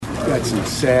got some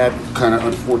sad, kind of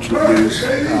unfortunate news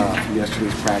from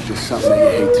yesterday's practice. Something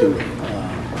that you hate to,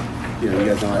 you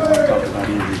guys don't like to talk about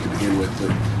injuries to begin with,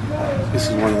 but this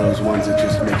is one of those ones that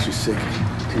just makes you sick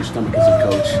to your stomach as a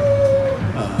coach.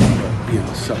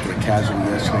 Suffered a casualty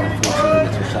yesterday, unfortunately,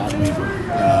 with Rashad Weaver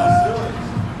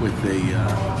with a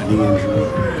knee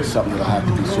injury. It's something that'll have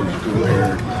to be surgically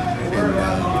repaired,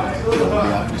 and we'll be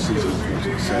out for the season,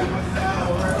 unfortunately. So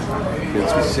it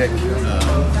makes me sick.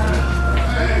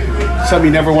 Something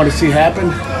you never want to see happen.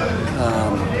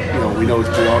 We know we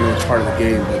all know it's part of the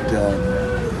game, but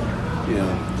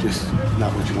just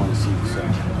not what you want to see. So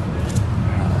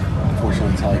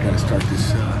unfortunately, that's how I got to start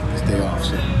this day off.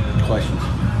 So questions.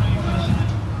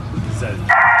 What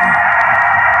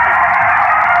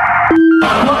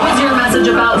was your message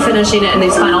about finishing it in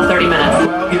these final 30 minutes?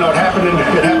 Well, it happened in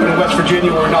West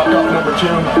Virginia where we knocked off number 2.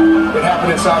 It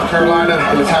happened in South Carolina,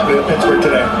 and it's happening in Pittsburgh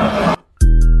today.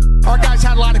 Our guys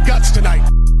had a lot of guts tonight.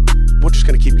 We're just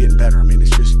going to keep getting better. I mean,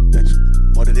 that's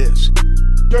what it is.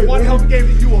 There's one hell of a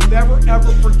game that you will never,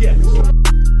 ever forget. We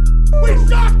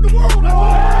shocked the world!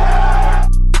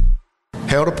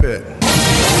 Hail to Pitt.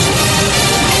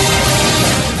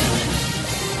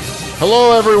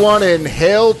 Hello, everyone, and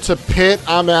hail to Pitt.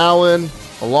 I'm Alan,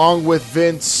 along with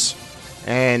Vince,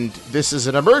 and this is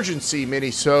an emergency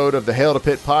mini-sode of the Hail to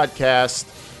Pitt podcast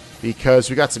because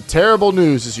we got some terrible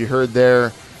news, as you heard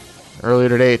there earlier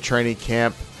today at training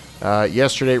camp.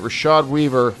 Yesterday, Rashad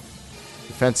Weaver,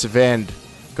 defensive end,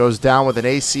 goes down with an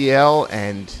ACL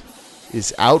and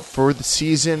is out for the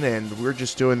season, and we're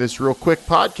just doing this real quick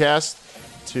podcast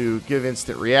to give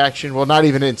instant reaction. Well, not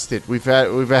even instant. We've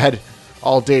had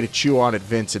all day to chew on it,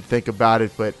 Vince, and think about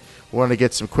it, but we want to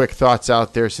get some quick thoughts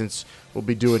out there since we'll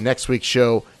be doing next week's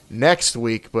show next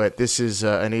week, but this is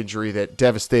an injury that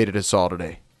devastated us all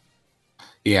today.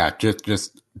 Yeah,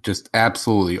 just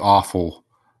absolutely awful.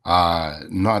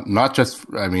 Not just,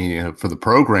 for the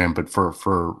program, but for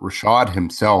Rashad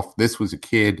himself. This was a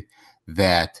kid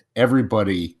that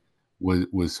everybody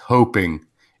was hoping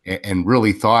and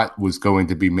really thought was going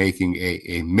to be making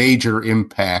a major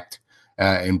impact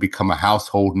and become a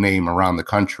household name around the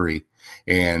country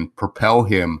and propel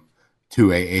him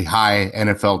to a high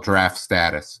NFL draft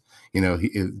status.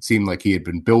 It seemed like he had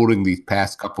been building these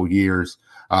past couple years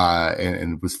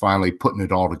and was finally putting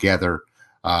it all together.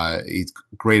 He's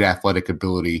great athletic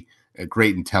ability,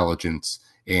 great intelligence,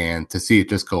 and to see it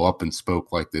just go up in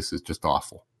smoke like this is just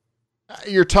awful.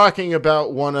 You're talking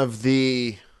about one of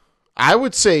the, I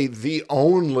would say, the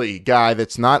only guy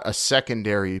that's not a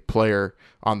secondary player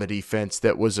on the defense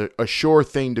that was a sure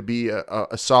thing to be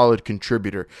a solid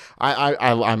contributor.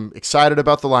 I'm excited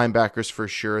about the linebackers for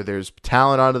sure. There's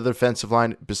talent on the defensive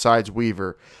line besides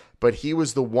Weaver, but he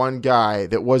was the one guy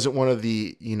that wasn't one of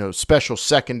the special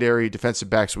secondary defensive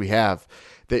backs we have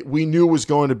that we knew was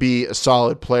going to be a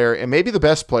solid player and maybe the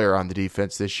best player on the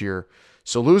defense this year.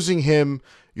 So losing him,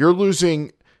 you're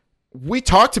losing. We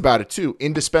talked about it too.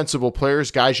 Indispensable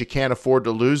players, guys you can't afford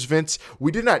to lose, Vince.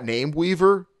 We did not name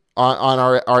Weaver on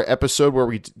our episode where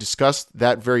we discussed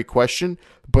that very question,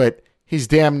 but he's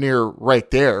damn near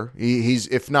right there. He's,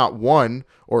 if not 1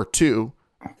 or 2,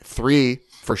 3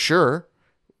 for sure.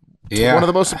 Yeah. One of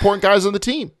the most important guys on the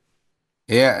team.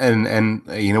 Yeah, and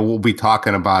we'll be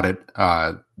talking about it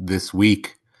this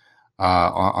week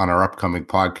on our upcoming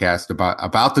podcast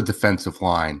about the defensive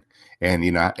line and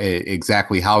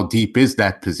exactly how deep is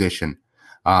that position.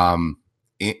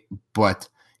 But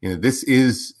this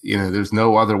is, there's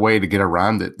no other way to get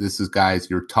around it. This is, guys,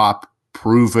 your top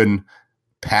proven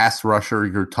pass rusher,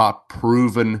 your top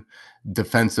proven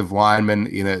defensive lineman,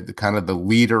 the kind of the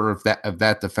leader of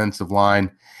that defensive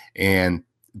line. And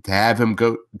to have him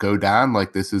go down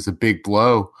like this is a big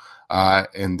blow.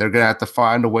 And they're going to have to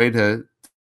find a way to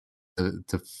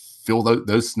fill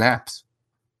those snaps.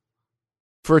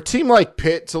 For a team like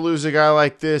Pitt to lose a guy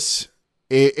like this,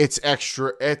 it's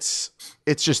extra. It's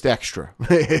just extra.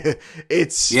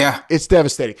 It's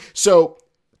devastating. So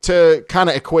to kind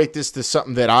of equate this to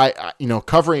something that I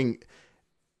covering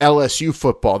LSU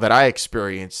football that I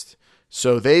experienced.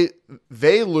 So they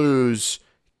lose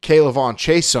K'Lavon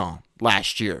Chaisson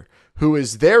last year, who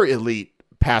is their elite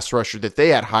pass rusher that they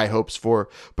had high hopes for,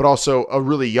 but also a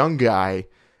really young guy.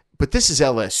 But this is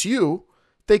LSU.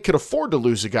 They could afford to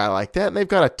lose a guy like that, and they've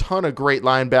got a ton of great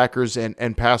linebackers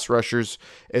and pass rushers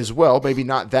as well. Maybe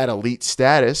not that elite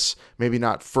status, maybe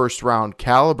not first-round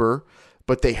caliber,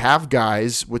 but they have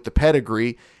guys with the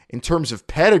pedigree. In terms of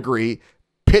pedigree,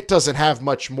 Pitt doesn't have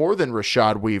much more than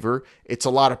Rashad Weaver. It's a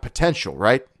lot of potential,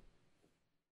 right?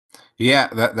 Yeah,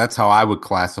 that's how I would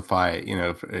classify it.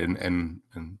 And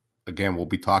again, we'll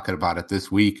be talking about it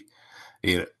this week.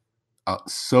 A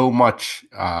so much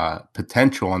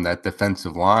potential on that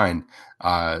defensive line.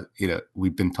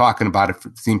 We've been talking about it.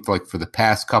 It seems like for the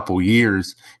past couple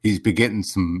years, he's been getting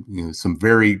some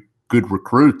very good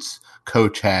recruits.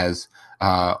 Coach has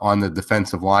on the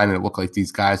defensive line, and it looked like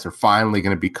these guys are finally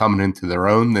going to be coming into their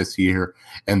own this year.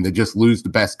 And to just lose the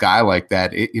best guy like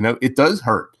that, it does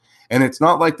hurt. And it's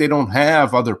not like they don't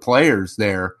have other players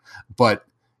there, but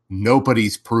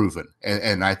nobody's proven.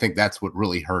 And I think that's what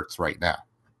really hurts right now.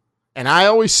 And I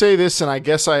always say this, and I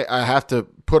guess I have to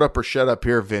put up or shut up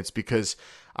here, Vince, because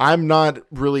I'm not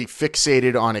really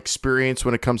fixated on experience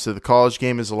when it comes to the college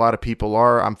game, as a lot of people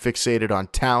are. I'm fixated on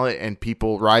talent and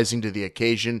people rising to the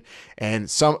occasion. And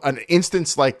an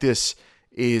instance like this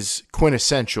is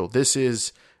quintessential. This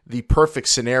is the perfect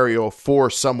scenario for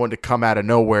someone to come out of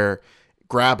nowhere,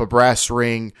 grab a brass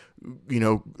ring,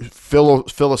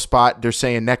 fill a spot. They're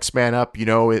saying next man up,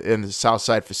 in the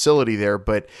Southside facility there.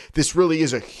 But this really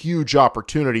is a huge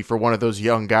opportunity for one of those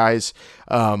young guys.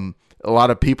 A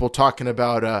lot of people talking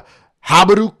about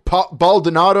Habaduk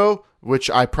Baldonado, which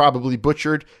I probably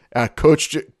butchered.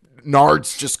 Coach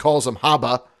Nards just calls him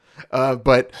Haba.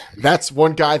 But that's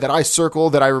one guy that I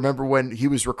circle that I remember when he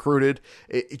was recruited.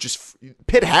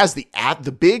 Pitt has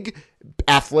the big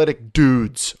athletic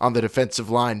dudes on the defensive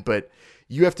line, but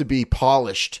you have to be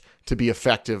polished to be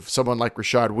effective. Someone like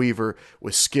Rashad Weaver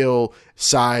with skill,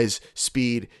 size,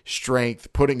 speed,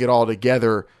 strength, putting it all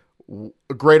together.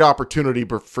 A great opportunity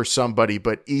for somebody,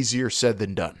 but easier said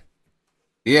than done.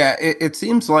 Yeah, it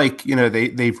seems like,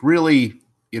 they've really,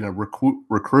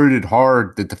 recruited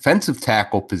hard the defensive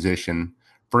tackle position,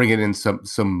 bringing in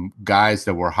some guys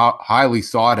that were highly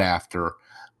sought after.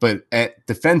 But at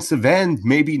defensive end,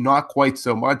 maybe not quite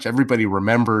so much. Everybody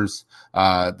remembers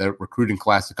the recruiting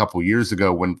class a couple of years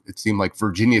ago when it seemed like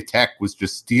Virginia Tech was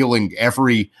just stealing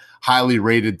every highly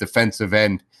rated defensive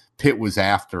end Pitt was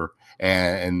after.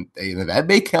 And that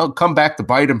may come back to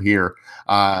bite him here.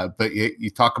 But you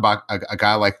talk about a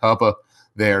guy like Hubba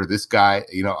there, this guy,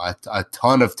 a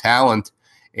ton of talent.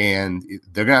 And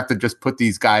they're going to have to just put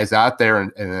these guys out there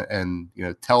and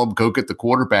tell them, go get the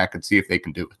quarterback and see if they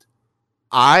can do it.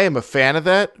 I am a fan of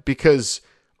that because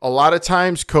a lot of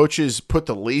times coaches put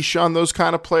the leash on those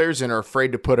kind of players and are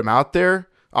afraid to put them out there.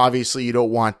 Obviously, you don't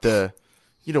want them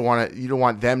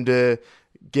to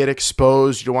get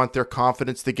exposed. You don't want their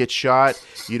confidence to get shot.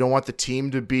 You don't want the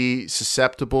team to be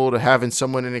susceptible to having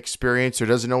someone inexperienced or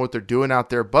doesn't know what they're doing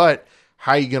out there. But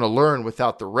how are you going to learn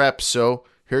without the reps? So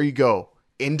here you go.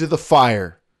 Into the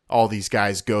fire. All these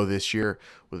guys go this year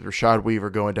with Rashad Weaver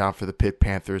going down for the Pitt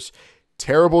Panthers.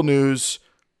 Terrible news.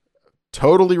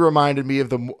 Totally reminded me of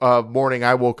the morning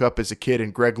I woke up as a kid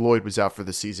and Greg Lloyd was out for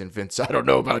the season, Vince. I don't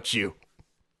know about you.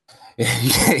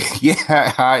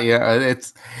 Yeah.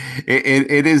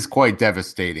 It is quite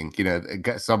devastating.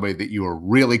 Somebody that you were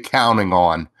really counting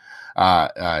on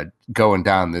going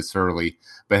down this early.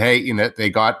 But hey, they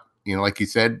got, like you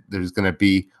said, there's going to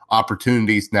be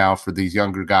opportunities now for these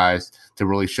younger guys to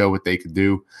really show what they could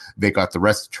do. They got the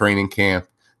rest of training camp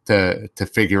to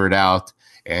figure it out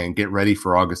and get ready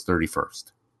for August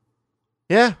 31st.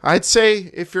 Yeah, I'd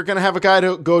say if you're going to have a guy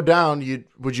to go down,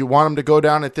 would you want him to go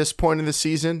down at this point in the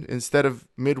season instead of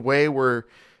midway, where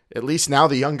at least now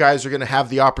the young guys are going to have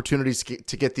the opportunities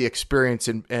to get the experience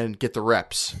and get the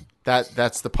reps?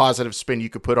 That's the positive spin you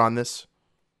could put on this.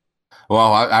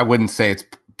 Well, I wouldn't say it's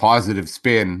positive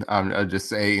spin. I'll just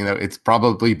say, it's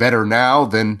probably better now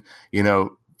than,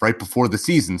 right before the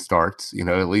season starts,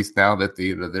 at least now that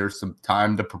there's some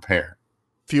time to prepare.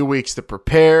 Few weeks to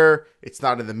prepare. It's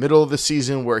not in the middle of the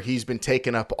season where he's been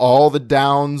taking up all the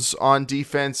downs on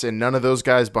defense, and none of those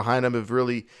guys behind him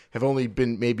have only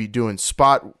been maybe doing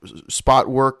spot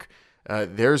work.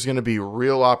 There's going to be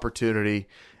real opportunity,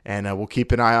 and we'll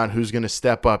keep an eye on who's going to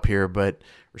step up here. But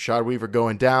Rashad Weaver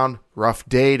going down, rough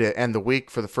day to end the week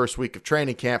for the first week of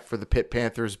training camp for the Pitt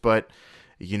Panthers. But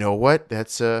you know what?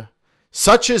 That's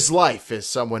such is life, as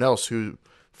someone else who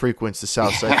frequents the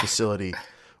Southside facility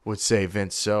would say,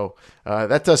 Vince. So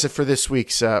that does it for this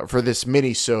week's for this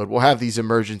mini-sode. We'll have these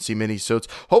emergency mini-sodes,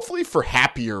 hopefully for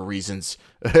happier reasons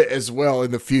as well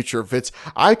in the future, Vince.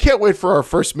 I can't wait for our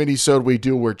first mini-sode we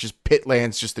do where just Pitt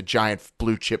lands just a giant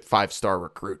blue chip 5-star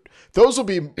recruit. Those will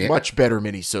be much better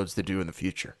mini-sodes to do in the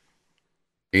future.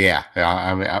 Yeah,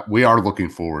 I mean, we are looking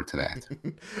forward to that.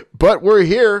 But we're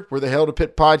here. We're the Hail to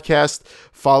Pitt podcast.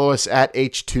 Follow us at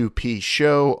H2P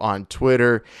Show on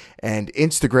Twitter and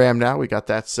Instagram now. We got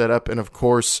that set up. And, of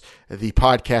course, the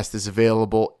podcast is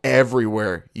available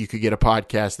everywhere you could get a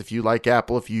podcast. If you like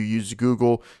Apple, if you use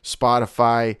Google,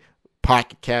 Spotify,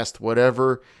 Pocket Cast,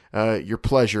 whatever, your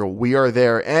pleasure. We are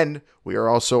there. And we are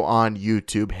also on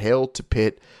YouTube, Hail to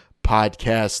Pitt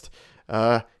podcast.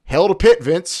 Hail to Pitt,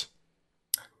 Vince.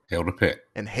 Hail to Pitt.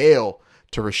 And hail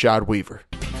to Rashad Weaver.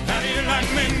 How do you like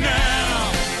me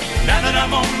now? Now that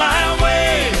I'm on my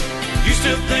way, you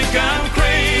still think I'm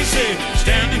crazy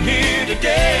standing here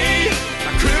today.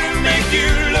 I couldn't make you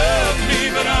love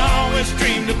me, but I always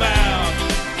dreamed about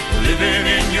living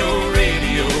in your